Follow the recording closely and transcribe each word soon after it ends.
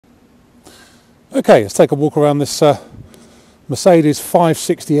Okay, let's take a walk around this Mercedes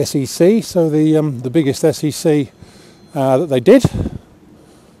 560 SEC, so the biggest SEC that they did.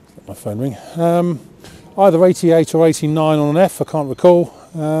 Let my phone ring. Either 88 or 89 on an F, I can't recall,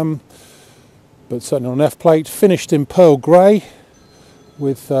 but certainly on an F plate. Finished in pearl grey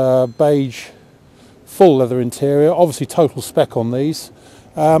with beige full leather interior. Obviously total spec on these.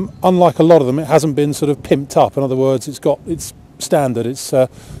 Unlike a lot of them, it hasn't been sort of pimped up. In other words, it's standard. It's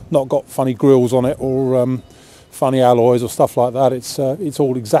not got funny grills on it or funny alloys or stuff like that. It's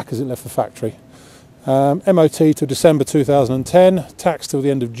all exact as it left the factory. MOT to December 2010, tax till the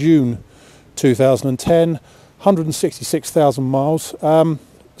end of June 2010, 166,000 miles.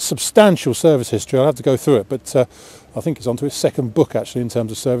 Substantial service history. I'll have to go through it, but I think it's onto its second book actually in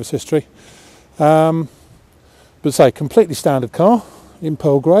terms of service history. But say, completely standard car in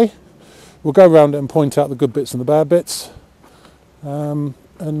pearl grey. We'll go around it and point out the good bits and the bad bits. And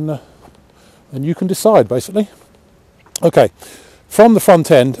you can decide basically. Okay, from the front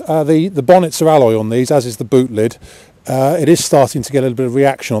end, the bonnets are alloy on these, as is the boot lid. It is starting to get a little bit of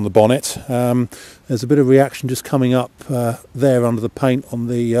reaction on the bonnet. There's a bit of reaction just coming up there under the paint on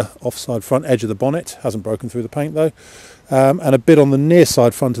the offside front edge of the bonnet. Hasn't broken through the paint though. And a bit on the near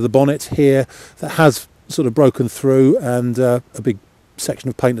side front of the bonnet here that has sort of broken through, and a big section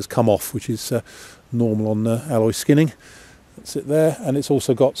of paint has come off, which is normal on alloy skinning. That's it there, and it's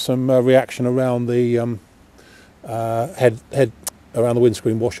also got some reaction around the head around the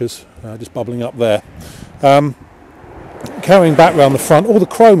windscreen washers, just bubbling up there. Carrying back round the front, all the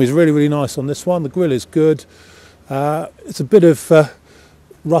chrome is really nice on this one. The grille is good. It's a bit of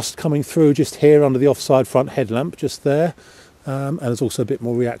rust coming through just here under the offside front headlamp, just there, and there's also a bit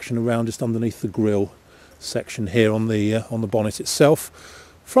more reaction around just underneath the grille section here on the bonnet itself.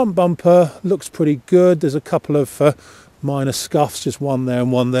 Front bumper looks pretty good. There's a couple of minor scuffs, just one there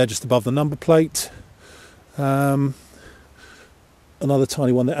and one there just above the number plate. Another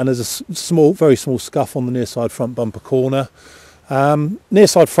tiny one there, and there's a very small scuff on the near side front bumper corner. Near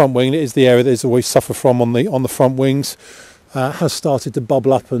side front wing is the area that is always suffer from on the front wings. Has started to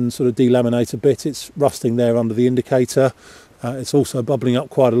bubble up and sort of delaminate a bit. It's rusting there under the indicator. It's also bubbling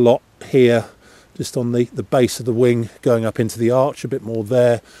up quite a lot here, just on the base of the wing going up into the arch. A bit more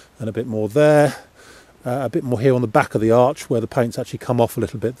there and a bit more there. A bit more here on the back of the arch where the paint's actually come off a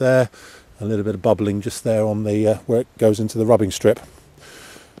little bit there. A little bit of bubbling just there on the where it goes into the rubbing strip.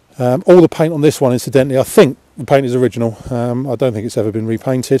 All the paint on this one, incidentally, I think the paint is original. I don't think it's ever been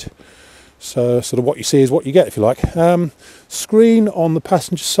repainted. So sort of what you see is what you get, if you like. Screen on the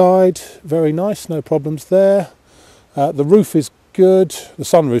passenger side, very nice, no problems there. The roof is good. The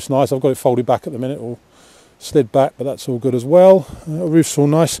sunroof's nice. I've got it folded back at the minute, or slid back, but that's all good as well. Roof's all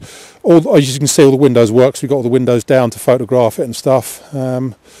nice. As you can see, all the windows work, so we've got all the windows down to photograph it and stuff.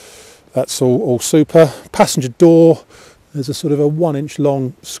 That's all super. Passenger door, there's a sort of a 1-inch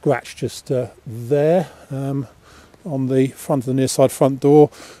long scratch just there on the front of the near side front door.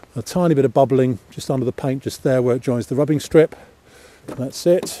 A tiny bit of bubbling just under the paint just there where it joins the rubbing strip. That's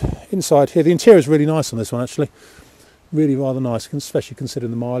it. Inside here, the interior is really nice on this one actually. Really rather nice, especially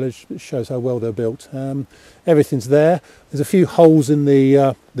considering the mileage. It shows how well they're built. Everything's there. There's a few holes in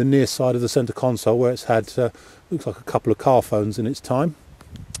the near side of the centre console where it's had, looks like a couple of car phones in its time.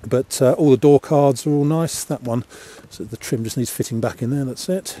 But all the door cards are all nice. That one, so the trim just needs fitting back in there, that's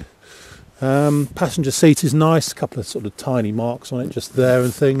it. Passenger seat is nice. A couple of sort of tiny marks on it just there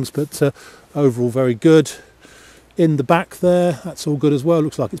and things, but overall very good. In the back there, that's all good as well.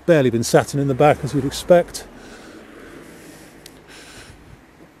 Looks like it's barely been satin in the back, as you'd expect.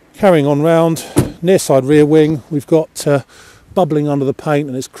 Carrying on round, near side rear wing, we've got bubbling under the paint,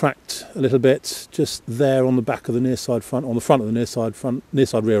 and it's cracked a little bit just there on the back of the near side front, on the front of the near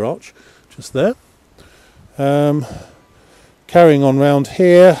side rear arch, just there. Carrying on round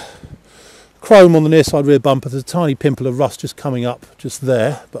here, chrome on the near side rear bumper. There's a tiny pimple of rust just coming up just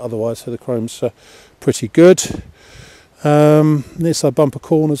there, but otherwise so the chrome's pretty good. Near side bumper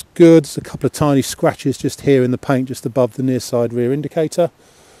corner's good. There's a couple of tiny scratches just here in the paint just above the near side rear indicator.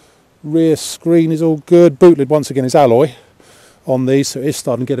 Rear screen is all good. Boot lid once again is alloy on these, so it's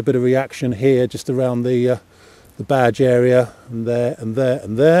starting to get a bit of reaction here just around the badge area, and there and there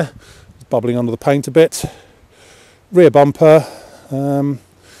and there. It's bubbling under the paint a bit. Rear bumper,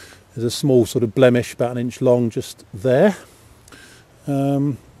 there's a small sort of blemish about 1 inch long just there,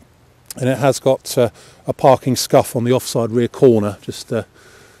 and it has got a parking scuff on the offside rear corner just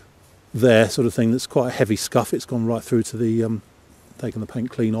there, sort of thing. That's quite a heavy scuff. It's gone right through to the taken the paint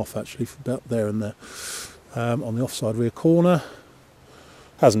clean off actually, about there and there. On the offside rear corner,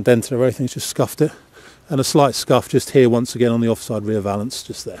 hasn't dented or anything, it's just scuffed it, and a slight scuff just here once again on the offside rear valance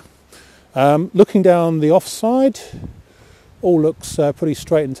just there. Looking down the offside, all looks pretty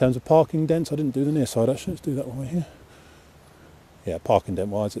straight in terms of parking dents. I didn't do the near side actually, let's do that one right here. Yeah, parking dent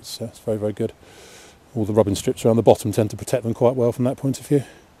wise it's very, very good. All the rubbing strips around the bottom tend to protect them quite well from that point of view.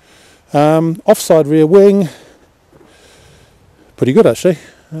 Offside rear wing, pretty good actually.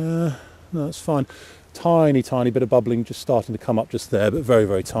 No, that's fine. Tiny bit of bubbling just starting to come up just there, but very,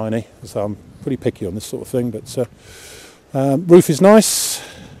 very tiny. So I'm pretty picky on this sort of thing, but roof is nice.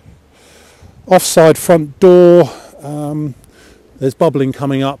 Offside front door, there's bubbling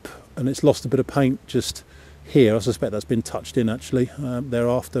coming up and it's lost a bit of paint just here. I suspect that's been touched in actually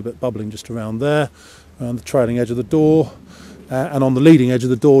thereafter, but bubbling just around there, around the trailing edge of the door. And on the leading edge of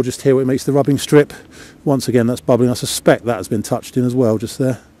the door just here where it meets the rubbing strip, once again that's bubbling. I suspect that has been touched in as well just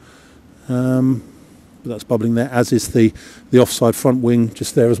there. But that's bubbling there, as is the offside front wing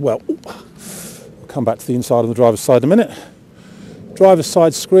just there as well. Ooh. We'll come back to the inside on the driver's side in a minute. Driver's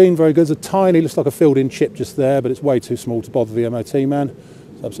side screen, very good. It's a tiny, looks like a filled in chip just there, but it's way too small to bother the MOT man.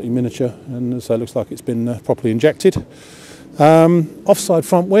 It's absolutely miniature, and so it looks like it's been properly injected. Offside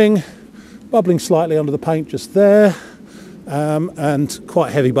front wing, bubbling slightly under the paint just there, and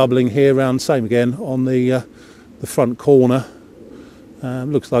quite heavy bubbling here around, same again on the front corner.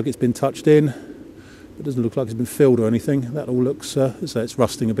 Looks like it's been touched in. It doesn't look like it's been filled or anything. That all looks so it's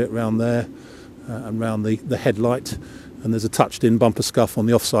rusting a bit around there and around the headlight, and there's a touched in bumper scuff on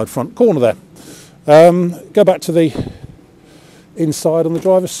the offside front corner there. Go back to the inside on the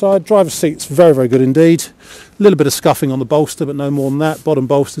driver's side. Driver's seat's very, very good indeed. A little bit of scuffing on the bolster, but no more than that. Bottom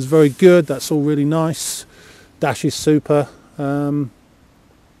bolster's very good. That's all really nice. Dash is super. You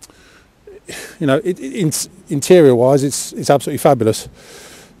know, interior wise it's absolutely fabulous.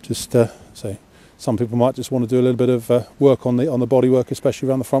 Just say some people might just want to do a little bit of work on the bodywork, especially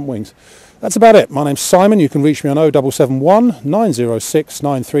around the front wings. That's about it. My name's Simon. You can reach me on 0771 906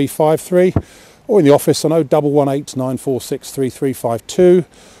 9353, or in the office on 0118 946 3352,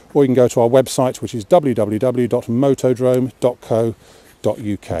 or you can go to our website, which is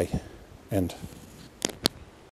www.motodrome.co.uk. End.